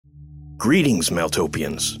Greetings,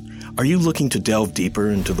 Meltopians. Are you looking to delve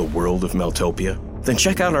deeper into the world of Meltopia? Then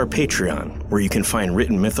check out our Patreon, where you can find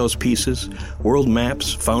written mythos pieces, world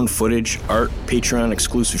maps, found footage, art,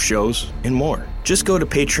 Patreon-exclusive shows, and more. Just go to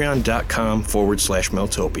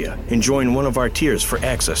patreon.com/Meltopia and join one of our tiers for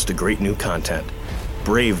access to great new content.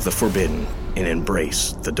 Brave the forbidden and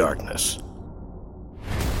embrace the darkness.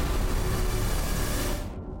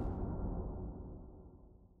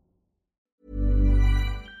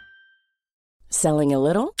 Selling a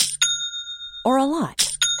little or a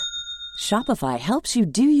lot? Shopify helps you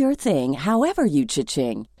do your thing however you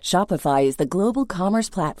cha-ching. Shopify is the global commerce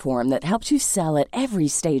platform that helps you sell at every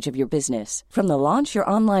stage of your business. From the launch your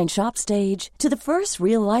online shop stage to the first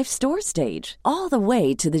real-life store stage, all the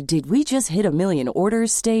way to the did we just hit a million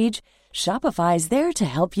orders stage. Shopify is there to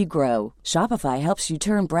help you grow. Shopify helps you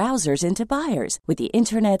turn browsers into buyers with the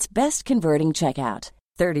internet's best converting checkout.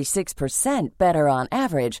 36% better on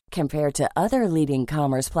average compared to other leading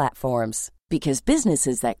commerce platforms. Because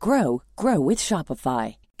businesses that grow, grow with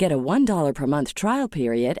Shopify. Get a $1 per month trial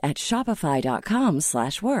period at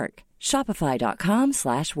shopify.com/work.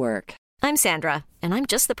 Shopify.com/work. I'm Sandra, and I'm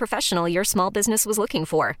just the professional your small business was looking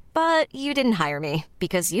for. But you didn't hire me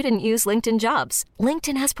because you didn't use LinkedIn Jobs.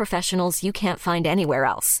 LinkedIn has professionals you can't find anywhere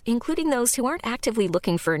else, including those who aren't actively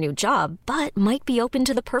looking for a new job, but might be open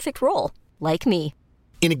to the perfect role, like me.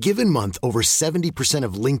 In a given month, over 70%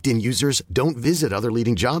 of LinkedIn users don't visit other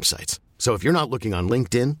leading job sites. So if you're not looking on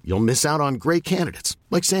LinkedIn, you'll miss out on great candidates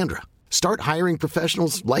like Sandra. Start hiring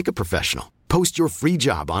professionals like a professional. Post your free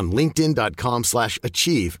job on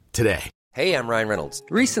linkedin.com/achieve today. Hey, I'm Ryan Reynolds.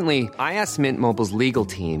 Recently, I asked Mint Mobile's legal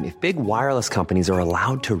team if big wireless companies are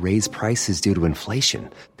allowed to raise prices due to inflation.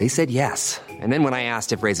 They said yes. And then when I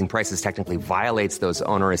asked if raising prices technically violates those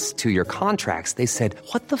onerous two-year contracts, they said,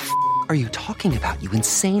 "What the f*** are you talking about, you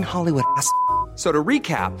insane Hollywood ass?" So to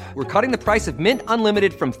recap, we're cutting the price of Mint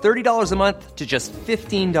Unlimited from $30 a month to just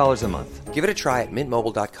 $15 a month. Give it a try at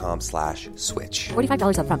mintmobile.com/switch.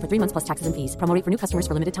 $45 up front for 3 months plus taxes and fees. Promo rate for new customers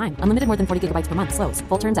for limited time. Unlimited more than 40 gigabytes per month. Slows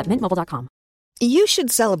full terms at mintmobile.com. You should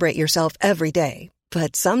celebrate yourself every day.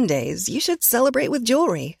 But some days you should celebrate with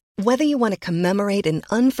jewelry. Whether you want to commemorate an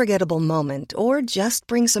unforgettable moment or just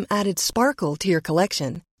bring some added sparkle to your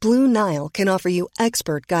collection, Blue Nile can offer you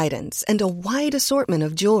expert guidance and a wide assortment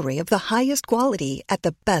of jewelry of the highest quality at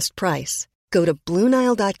the best price. Go to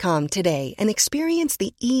BlueNile.com today and experience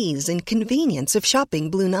the ease and convenience of shopping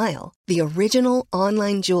Blue Nile, the original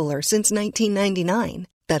online jeweler since 1999.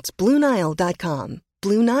 That's BlueNile.com.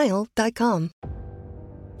 BlueNile.com.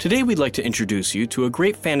 Today we'd like to introduce you to a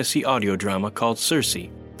great fantasy audio drama called Circe.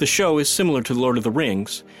 The show is similar to Lord of the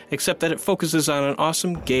Rings, except that it focuses on an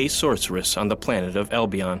awesome gay sorceress on the planet of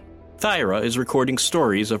Albion. Thyra is recording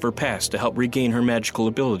stories of her past to help regain her magical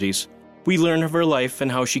abilities. We learn of her life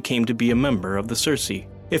and how she came to be a member of the Circe.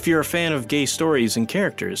 If you're a fan of gay stories and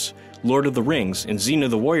characters, Lord of the Rings, and Xena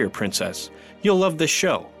the Warrior Princess, you'll love this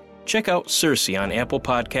show. Check out Circe on Apple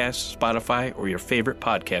Podcasts, Spotify, or your favorite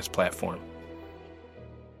podcast platform.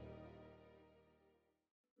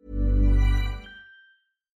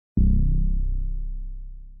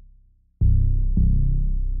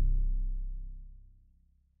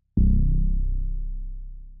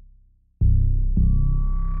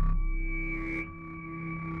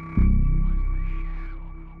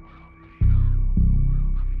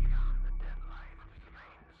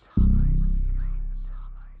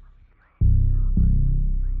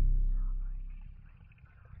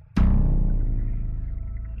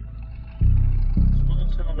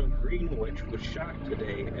 Greenwich was shocked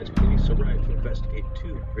today as police arrived to investigate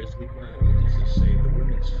 2 grisly murders. They say the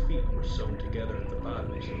women's feet were sewn together at the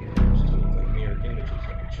bottoms and appears to look like mirror images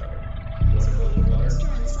of each other. What about the water? Mr.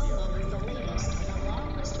 Anselmo is the latest in a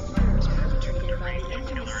long list of murders perpetrated by the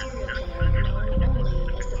infamous serial killer known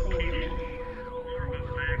only as the Family Man.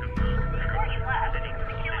 Before he left,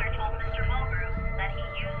 the killer told Mr. Mulgrew that he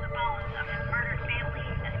used the bones of his murdered family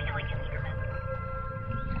as killing instruments.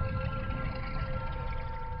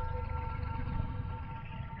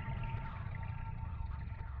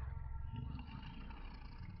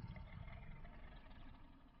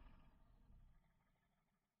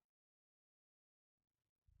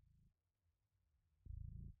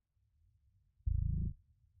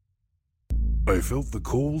 I felt the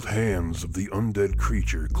cold hands of the undead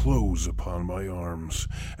creature close upon my arms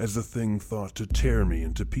as the thing thought to tear me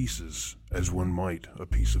into pieces, as one might a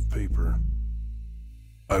piece of paper.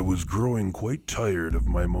 I was growing quite tired of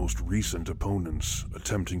my most recent opponents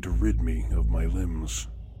attempting to rid me of my limbs.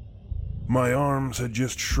 My arms had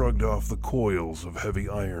just shrugged off the coils of heavy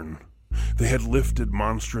iron. They had lifted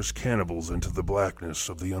monstrous cannibals into the blackness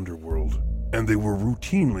of the underworld. and they were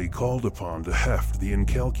routinely called upon to heft the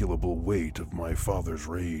incalculable weight of my father's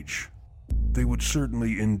rage. They would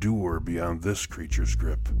certainly endure beyond this creature's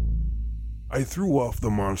grip. I threw off the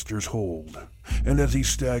monster's hold, and as he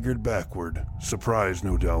staggered backward, surprised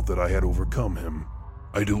no doubt that I had overcome him,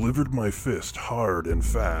 I delivered my fist hard and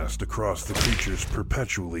fast across the creature's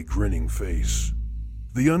perpetually grinning face.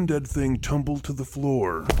 The undead thing tumbled to the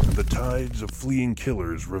floor, and the tides of fleeing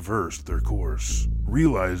killers reversed their course,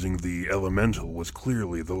 realizing the elemental was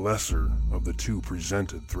clearly the lesser of the two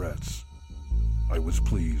presented threats. I was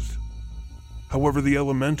pleased. However, the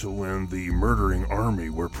elemental and the murdering army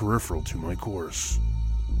were peripheral to my course.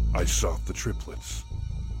 I sought the triplets.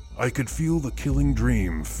 I could feel the killing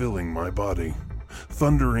dream filling my body,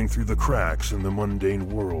 thundering through the cracks in the mundane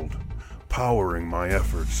world, powering my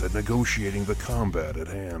efforts at negotiating the combat at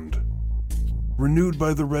hand. Renewed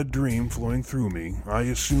by the red dream flowing through me, I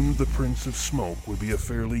assumed the Prince of Smoke would be a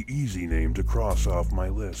fairly easy name to cross off my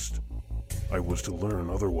list. I was to learn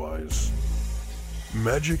otherwise.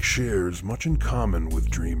 Magic shares much in common with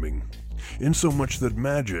dreaming, insomuch that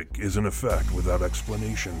magic is an effect without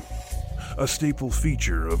explanation, a staple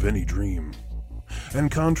feature of any dream. And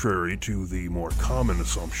contrary to the more common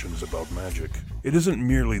assumptions about magic, it isn't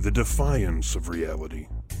merely the defiance of reality,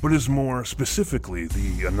 but is more specifically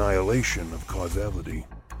the annihilation of causality.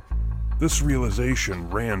 This realization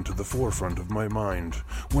ran to the forefront of my mind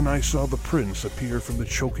when I saw the prince appear from the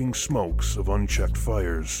choking smokes of unchecked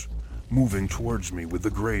fires, moving towards me with the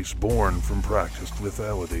grace born from practiced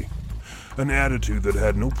lethality, an attitude that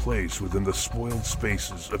had no place within the spoiled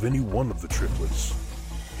spaces of any one of the triplets.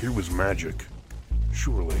 Here was magic,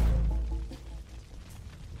 surely.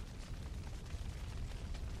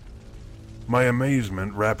 My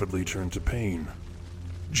amazement rapidly turned to pain.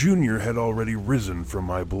 Junior had already risen from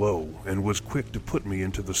my blow and was quick to put me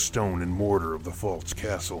into the stone and mortar of the false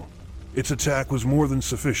castle. Its attack was more than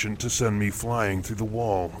sufficient to send me flying through the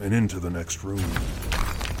wall and into the next room.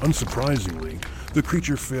 Unsurprisingly, the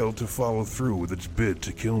creature failed to follow through with its bid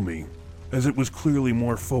to kill me, as it was clearly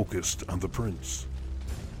more focused on the prince.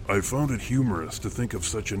 I found it humorous to think of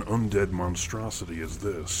such an undead monstrosity as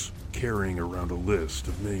this, carrying around a list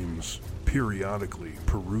of names, periodically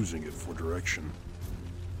perusing it for direction.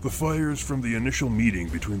 The fires from the initial meeting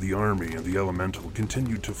between the army and the elemental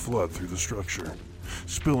continued to flood through the structure,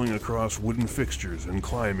 spilling across wooden fixtures and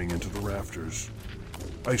climbing into the rafters.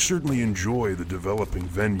 I certainly enjoy the developing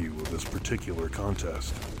venue of this particular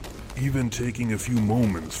contest, even taking a few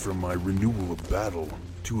moments from my renewal of battle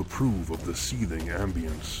to approve of the seething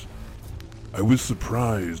ambience. I was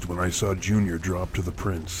surprised when I saw Junior drop to the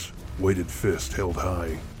prince, weighted fist held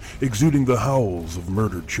high, exuding the howls of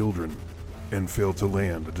murdered children, and failed to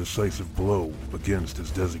land a decisive blow against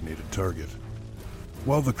his designated target.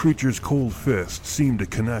 While the creature's cold fist seemed to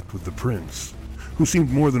connect with the prince, who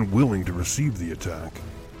seemed more than willing to receive the attack,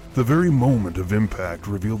 the very moment of impact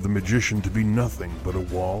revealed the magician to be nothing but a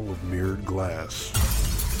wall of mirrored glass.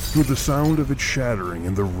 Through the sound of its shattering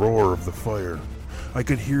and the roar of the fire, I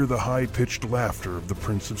could hear the high-pitched laughter of the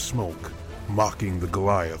Prince of Smoke, mocking the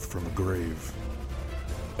Goliath from the grave.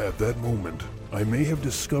 At that moment, I may have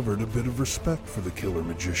discovered a bit of respect for the killer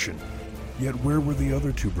magician, yet where were the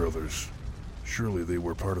other two brothers? Surely they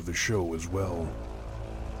were part of the show as well.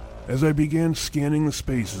 As I began scanning the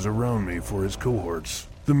spaces around me for his cohorts,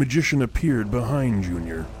 the magician appeared behind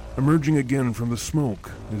Junior, emerging again from the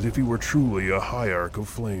smoke as if he were truly a hierarch of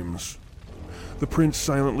flames. The prince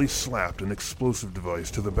silently slapped an explosive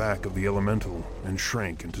device to the back of the elemental and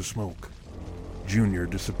shrank into smoke. Junior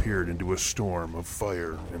disappeared into a storm of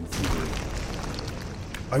fire and fury.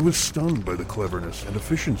 I was stunned by the cleverness and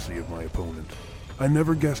efficiency of my opponent. I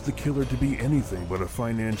never guessed the killer to be anything but a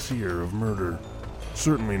financier of murder.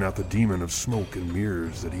 Certainly not the demon of smoke and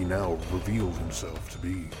mirrors that he now revealed himself to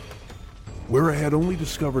be. Where I had only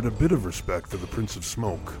discovered a bit of respect for the Prince of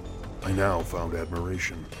Smoke, I now found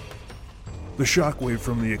admiration. The shockwave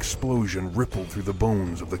from the explosion rippled through the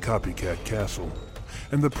bones of the copycat castle,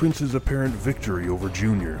 and the prince's apparent victory over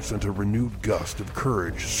Junior sent a renewed gust of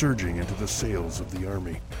courage surging into the sails of the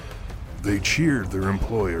army. They cheered their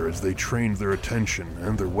employer as they trained their attention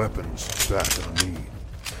and their weapons back on me.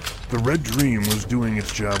 The Red Dream was doing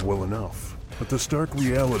its job well enough, but the stark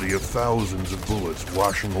reality of thousands of bullets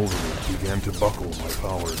washing over me began to buckle my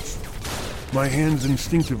powers. My hands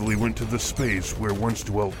instinctively went to the space where once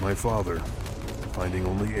dwelt my father, finding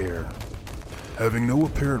only air. Having no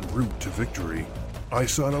apparent route to victory, I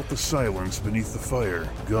sought out the silence beneath the fire,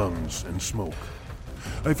 guns, and smoke.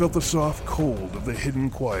 I felt the soft cold of the hidden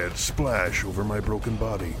quiet splash over my broken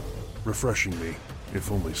body, refreshing me,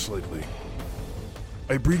 if only slightly.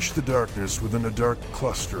 I breached the darkness within a dark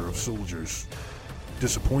cluster of soldiers.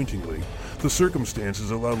 Disappointingly, the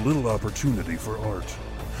circumstances allowed little opportunity for art,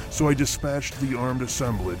 so I dispatched the armed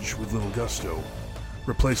assemblage with little gusto,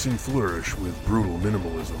 replacing flourish with brutal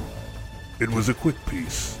minimalism. It was a quick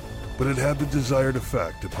piece, but it had the desired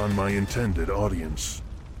effect upon my intended audience,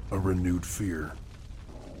 a renewed fear.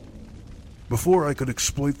 Before I could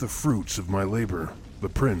exploit the fruits of my labor, the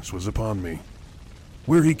prince was upon me.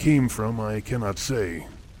 Where he came from I cannot say,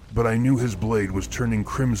 but I knew his blade was turning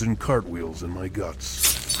crimson cartwheels in my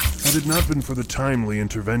guts. Had it not been for the timely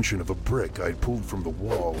intervention of a brick I'd pulled from the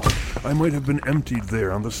wall, I might have been emptied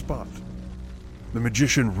there on the spot. The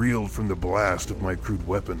magician reeled from the blast of my crude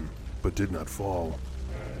weapon, but did not fall.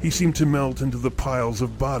 He seemed to melt into the piles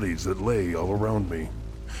of bodies that lay all around me,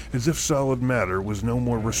 as if solid matter was no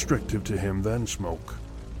more restrictive to him than smoke.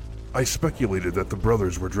 I speculated that the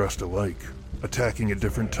brothers were dressed alike, attacking at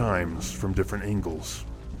different times from different angles.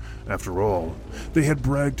 After all, they had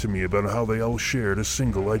bragged to me about how they all shared a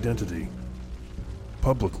single identity.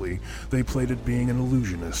 Publicly, they played at being an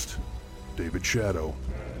illusionist, David Shadow.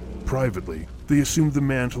 Privately, they assumed the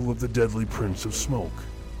mantle of the deadly Prince of Smoke.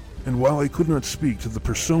 And while I could not speak to the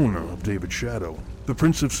persona of David Shadow, the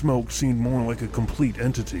Prince of Smoke seemed more like a complete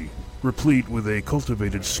entity, replete with a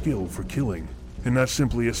cultivated skill for killing, and not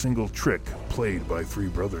simply a single trick played by three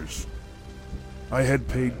brothers. I had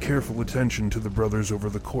paid careful attention to the brothers over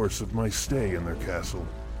the course of my stay in their castle,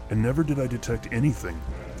 and never did I detect anything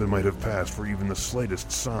that might have passed for even the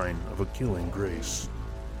slightest sign of a killing grace.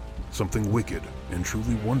 Something wicked and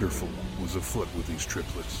truly wonderful was afoot with these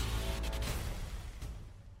triplets.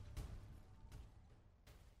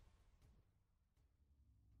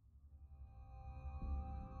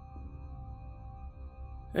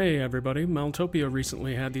 Hey everybody, Maltopia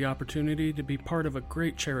recently had the opportunity to be part of a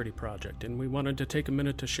great charity project, and we wanted to take a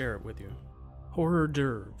minute to share it with you. Horror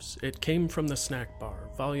d'Oeuvres, It Came from the Snack Bar,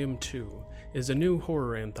 Volume 2, is a new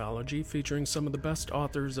horror anthology featuring some of the best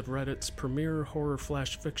authors of Reddit's premier horror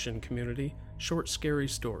flash fiction community, Short Scary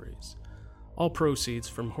Stories. All proceeds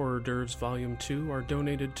from Horror d'Oeuvres Volume 2 are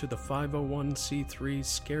donated to the 501c3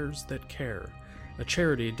 Scares That Care, a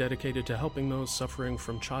charity dedicated to helping those suffering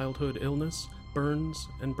from childhood illness, burns,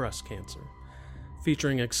 and breast cancer.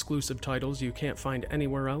 Featuring exclusive titles you can't find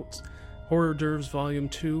anywhere else, Horror d'Oeuvres Volume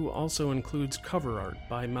 2 also includes cover art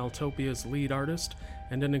by Maltopia's lead artist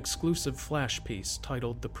and an exclusive flash piece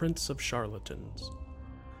titled The Prince of Charlatans.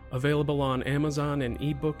 Available on Amazon in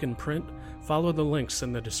ebook and print, follow the links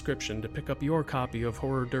in the description to pick up your copy of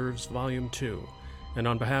Horror d'Oeuvres Volume 2. And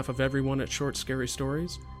on behalf of everyone at Short Scary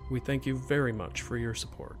Stories, we thank you very much for your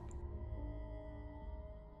support.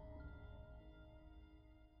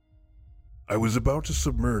 I was about to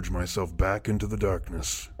submerge myself back into the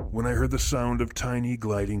darkness when I heard the sound of tiny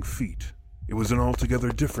gliding feet. It was an altogether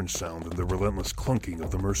different sound than the relentless clunking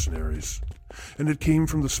of the mercenaries, and it came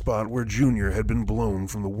from the spot where Junior had been blown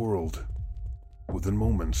from the world. Within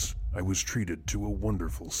moments, I was treated to a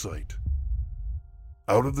wonderful sight.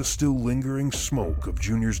 Out of the still lingering smoke of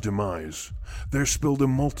Junior's demise, there spilled a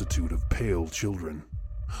multitude of pale children,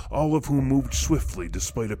 all of whom moved swiftly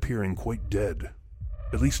despite appearing quite dead.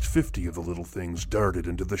 At least 50 of the little things darted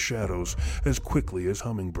into the shadows as quickly as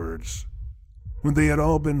hummingbirds. When they had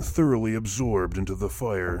all been thoroughly absorbed into the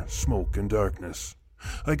fire, smoke, and darkness,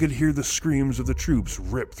 I could hear the screams of the troops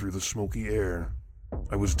rip through the smoky air.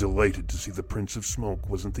 I was delighted to see the Prince of Smoke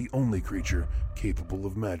wasn't the only creature capable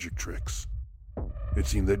of magic tricks. It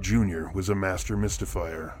seemed that Junior was a master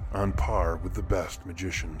mystifier, on par with the best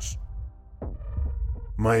magicians.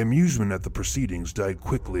 My amusement at the proceedings died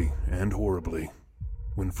quickly and horribly,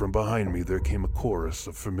 when from behind me there came a chorus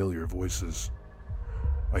of familiar voices.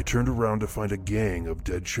 I turned around to find a gang of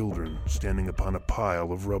dead children standing upon a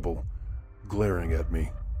pile of rubble, glaring at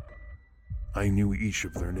me. I knew each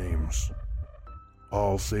of their names.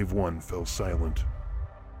 All save one fell silent.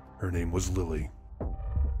 Her name was Lily.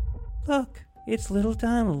 Look, it's little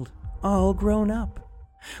Donald, all grown up.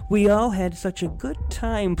 We all had such a good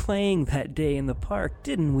time playing that day in the park,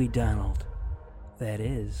 didn't we, Donald? That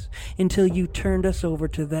is, until you turned us over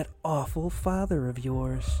to that awful father of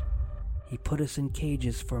yours. He put us in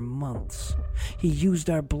cages for months. He used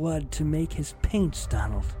our blood to make his paints,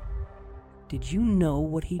 Donald. Did you know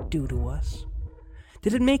what he'd do to us?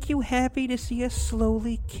 Did it make you happy to see us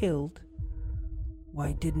slowly killed?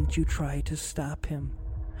 Why didn't you try to stop him?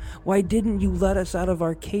 Why didn't you let us out of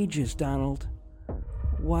our cages, Donald?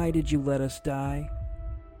 Why did you let us die?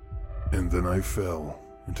 And then I fell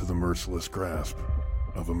into the merciless grasp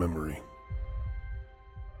of a memory.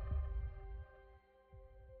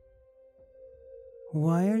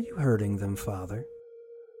 Why are you hurting them, Father?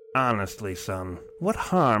 Honestly, son, what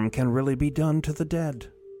harm can really be done to the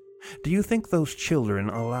dead? Do you think those children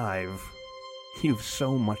alive? You've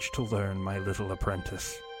so much to learn, my little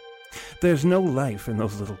apprentice. There's no life in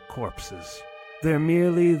those little corpses. They're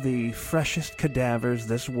merely the freshest cadavers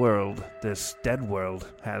this dead world,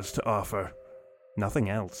 has to offer. Nothing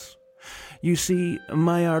else. You see,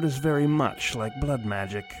 my art is very much like blood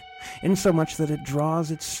magic, insomuch that it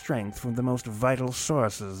draws its strength from the most vital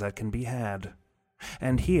sources that can be had.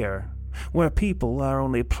 And here, where people are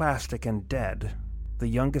only plastic and dead, the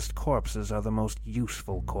youngest corpses are the most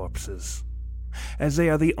useful corpses, as they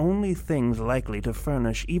are the only things likely to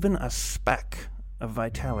furnish even a speck of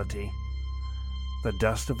vitality. The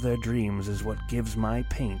dust of their dreams is what gives my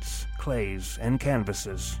paints, clays, and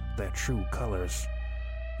canvases their true colors,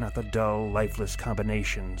 not the dull, lifeless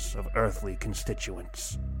combinations of earthly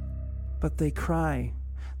constituents. But they cry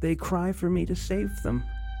for me to save them.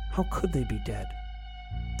 How could they be dead?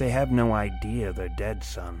 They have no idea they're dead,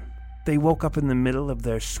 son. They woke up in the middle of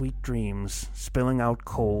their sweet dreams, spilling out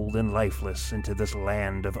cold and lifeless into this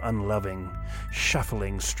land of unloving,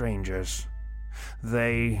 shuffling strangers.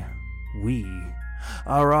 We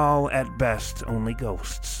are all at best only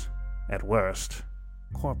ghosts, at worst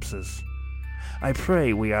corpses. I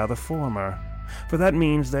pray we are the former, for that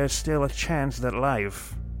means there's still a chance that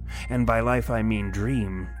life, and by life I mean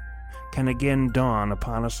dream, can again dawn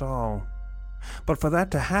upon us all. But for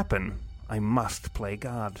that to happen, I must play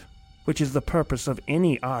God, which is the purpose of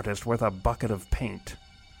any artist worth a bucket of paint.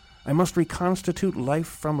 I must reconstitute life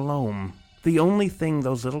from loam. The only thing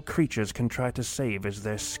those little creatures can try to save is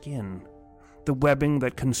their skin, the webbing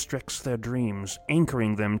that constricts their dreams,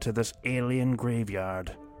 anchoring them to this alien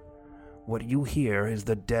graveyard. What you hear is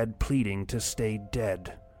the dead pleading to stay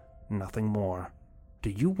dead, nothing more.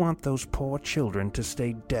 Do you want those poor children to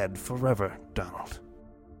stay dead forever, Donald?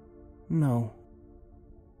 No.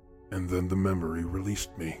 And then the memory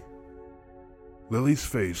released me. Lily's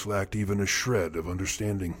face lacked even a shred of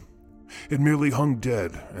understanding. It merely hung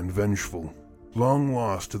dead and vengeful, long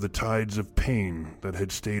lost to the tides of pain that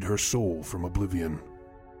had stayed her soul from oblivion.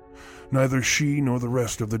 Neither she nor the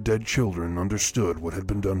rest of the dead children understood what had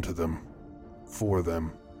been done to them, for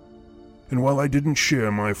them. And while I didn't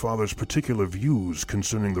share my father's particular views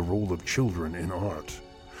concerning the role of children in art,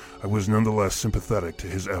 I was nonetheless sympathetic to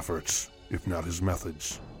his efforts, if not his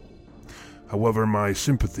methods. However, my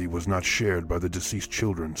sympathy was not shared by the deceased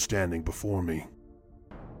children standing before me.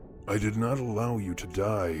 I did not allow you to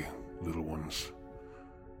die, little ones.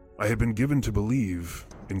 I had been given to believe,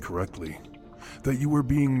 incorrectly, that you were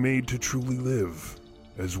being made to truly live,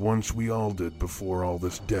 as once we all did before all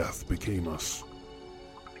this death became us.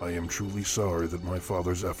 I am truly sorry that my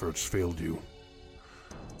father's efforts failed you,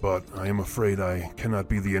 but I am afraid I cannot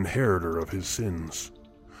be the inheritor of his sins.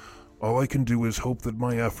 All I can do is hope that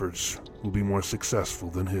my efforts will be more successful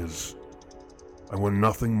than his. I want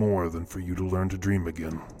nothing more than for you to learn to dream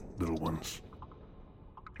again, little ones.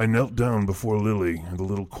 I knelt down before Lily, and the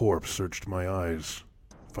little corpse searched my eyes,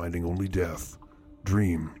 finding only death,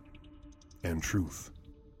 dream, and truth.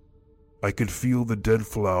 I could feel the dead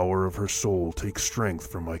flower of her soul take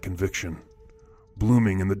strength from my conviction,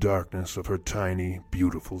 blooming in the darkness of her tiny,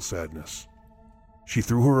 beautiful sadness. She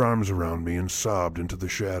threw her arms around me and sobbed into the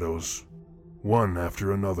shadows. One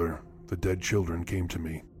after another, the dead children came to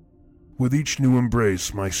me. With each new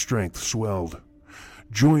embrace, my strength swelled,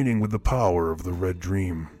 joining with the power of the red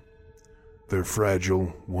dream. Their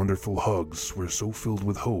fragile, wonderful hugs were so filled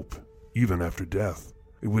with hope, even after death.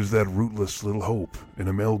 It was that rootless little hope, an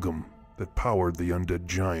amalgam, that powered the undead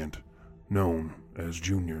giant, known as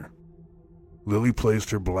Junior. Lily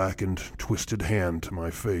placed her blackened, twisted hand to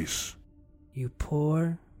my face. You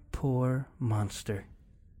poor, poor monster.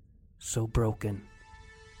 So broken.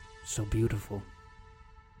 So beautiful.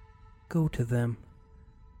 Go to them.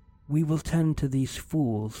 We will tend to these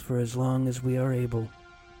fools for as long as we are able.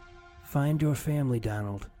 Find your family,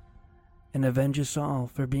 Donald, and avenge us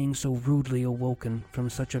all for being so rudely awoken from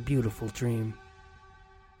such a beautiful dream.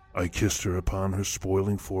 I kissed her upon her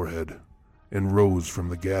spoiling forehead and rose from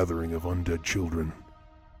the gathering of undead children,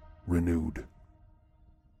 renewed.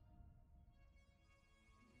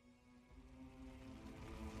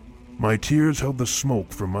 My tears held the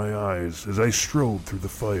smoke from my eyes as I strode through the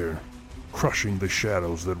fire, crushing the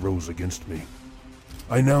shadows that rose against me.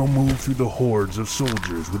 I now moved through the hordes of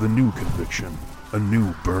soldiers with a new conviction, a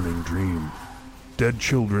new burning dream. Dead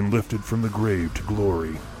children lifted from the grave to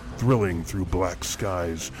glory, thrilling through black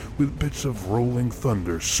skies with bits of rolling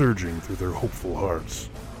thunder surging through their hopeful hearts.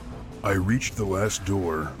 I reached the last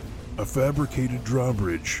door, a fabricated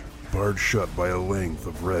drawbridge barred shut by a length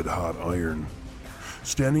of red-hot iron.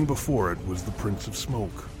 Standing before it was the Prince of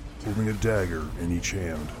Smoke, holding a dagger in each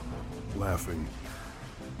hand, laughing.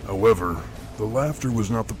 However, the laughter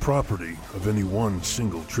was not the property of any one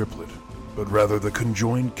single triplet, but rather the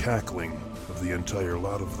conjoined cackling of the entire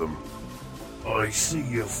lot of them. I see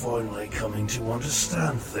you're finally coming to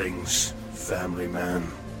understand things, family man,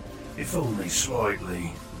 if only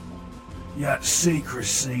slightly. Yet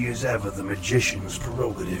secrecy is ever the magician's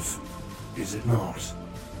prerogative, is it not?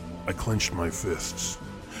 I clenched my fists,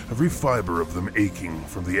 every fiber of them aching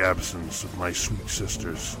from the absence of my sweet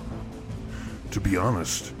sisters. To be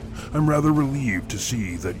honest, I'm rather relieved to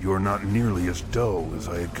see that you're not nearly as dull as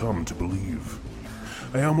I had come to believe.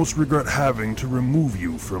 I almost regret having to remove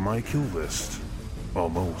you from my kill list.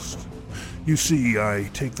 Almost. You see, I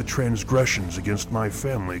take the transgressions against my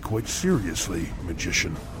family quite seriously,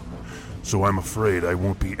 magician. So I'm afraid I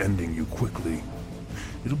won't be ending you quickly.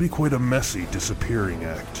 It'll be quite a messy disappearing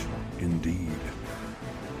act, indeed.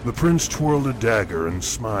 The prince twirled a dagger and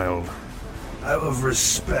smiled. Out of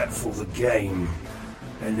respect for the game,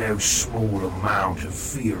 and no small amount of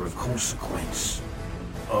fear of consequence,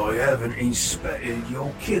 I haven't inspected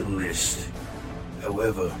your kill list.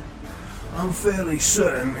 However, I'm fairly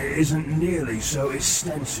certain it isn't nearly so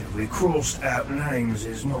extensively crossed out names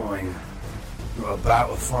as mine. You're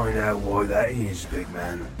about to find out why that is, big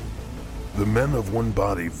man. The men of one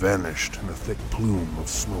body vanished in a thick plume of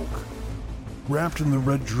smoke. Wrapped in the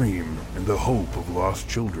red dream and the hope of lost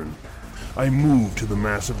children, I moved to the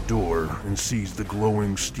massive door and seized the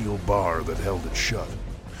glowing steel bar that held it shut,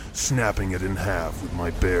 snapping it in half with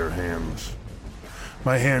my bare hands.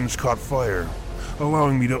 My hands caught fire,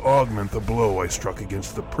 allowing me to augment the blow I struck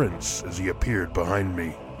against the prince as he appeared behind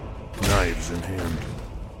me, knives in hand.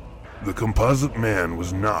 The composite man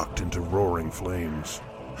was knocked into roaring flames,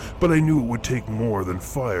 but I knew it would take more than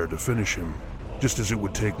fire to finish him, just as it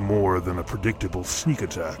would take more than a predictable sneak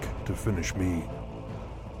attack to finish me.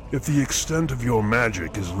 If the extent of your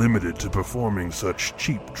magic is limited to performing such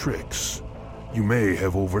cheap tricks, you may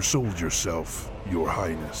have oversold yourself, Your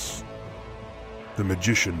Highness. The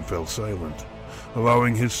magician fell silent,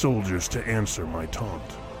 allowing his soldiers to answer my taunt.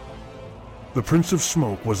 The Prince of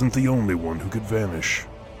Smoke wasn't the only one who could vanish.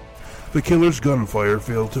 The killer's gunfire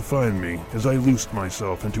failed to find me as I loosed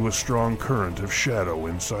myself into a strong current of shadow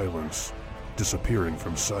and silence, disappearing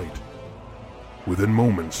from sight. Within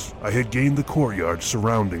moments, I had gained the courtyard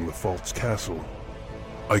surrounding the false castle.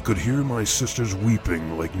 I could hear my sisters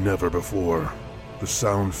weeping like never before, the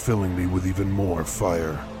sound filling me with even more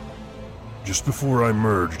fire. Just before I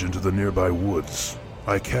merged into the nearby woods,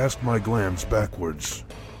 I cast my glance backwards.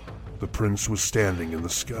 The prince was standing in the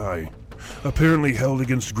sky, apparently held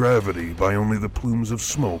against gravity by only the plumes of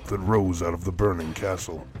smoke that rose out of the burning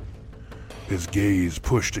castle. His gaze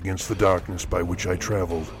pushed against the darkness by which I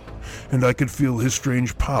traveled, and I could feel his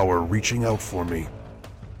strange power reaching out for me.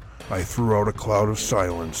 I threw out a cloud of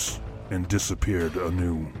silence and disappeared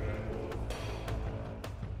anew.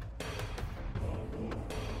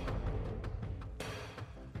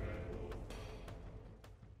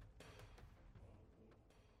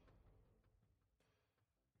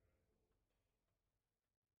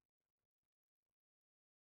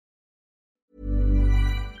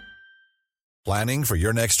 Planning for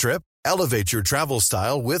your next trip? Elevate your travel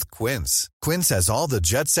style with Quince. Quince has all the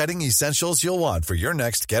jet-setting essentials you'll want for your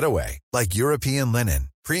next getaway, like European linen,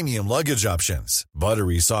 premium luggage options,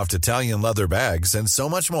 buttery soft Italian leather bags, and so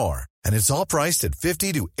much more. And it's all priced at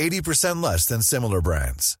 50 to 80% less than similar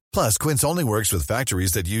brands. Plus, Quince only works with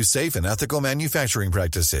factories that use safe and ethical manufacturing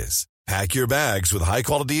practices. Pack your bags with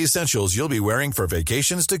high-quality essentials you'll be wearing for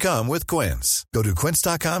vacations to come with Quince. Go to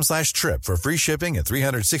quince.com/trip for free shipping and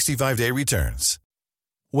 365-day returns.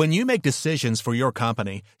 When you make decisions for your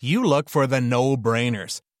company, you look for the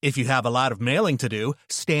no-brainers. If you have a lot of mailing to do,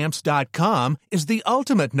 Stamps.com is the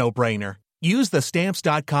ultimate no-brainer. Use the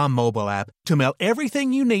Stamps.com mobile app to mail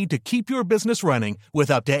everything you need to keep your business running with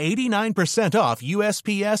up to 89% off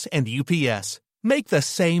USPS and UPS. Make the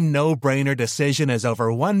same no-brainer decision as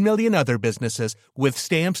over 1 million other businesses with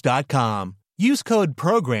Stamps.com. Use code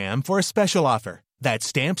PROGRAM for a special offer. That's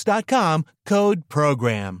Stamps.com, code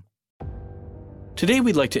PROGRAM. Today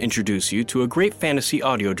we'd like to introduce you to a great fantasy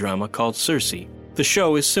audio drama called Circe. The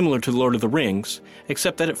show is similar to Lord of the Rings,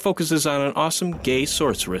 except that it focuses on an awesome gay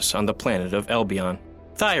sorceress on the planet of Albion.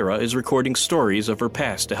 Thyra is recording stories of her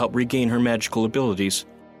past to help regain her magical abilities.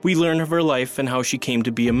 We learn of her life and how she came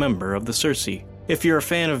to be a member of the Circe. If you're a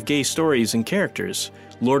fan of gay stories and characters,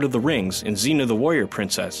 Lord of the Rings, and Xena the Warrior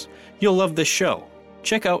Princess, you'll love this show.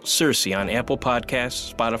 Check out Circe on Apple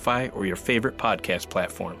Podcasts, Spotify, or your favorite podcast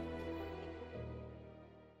platform.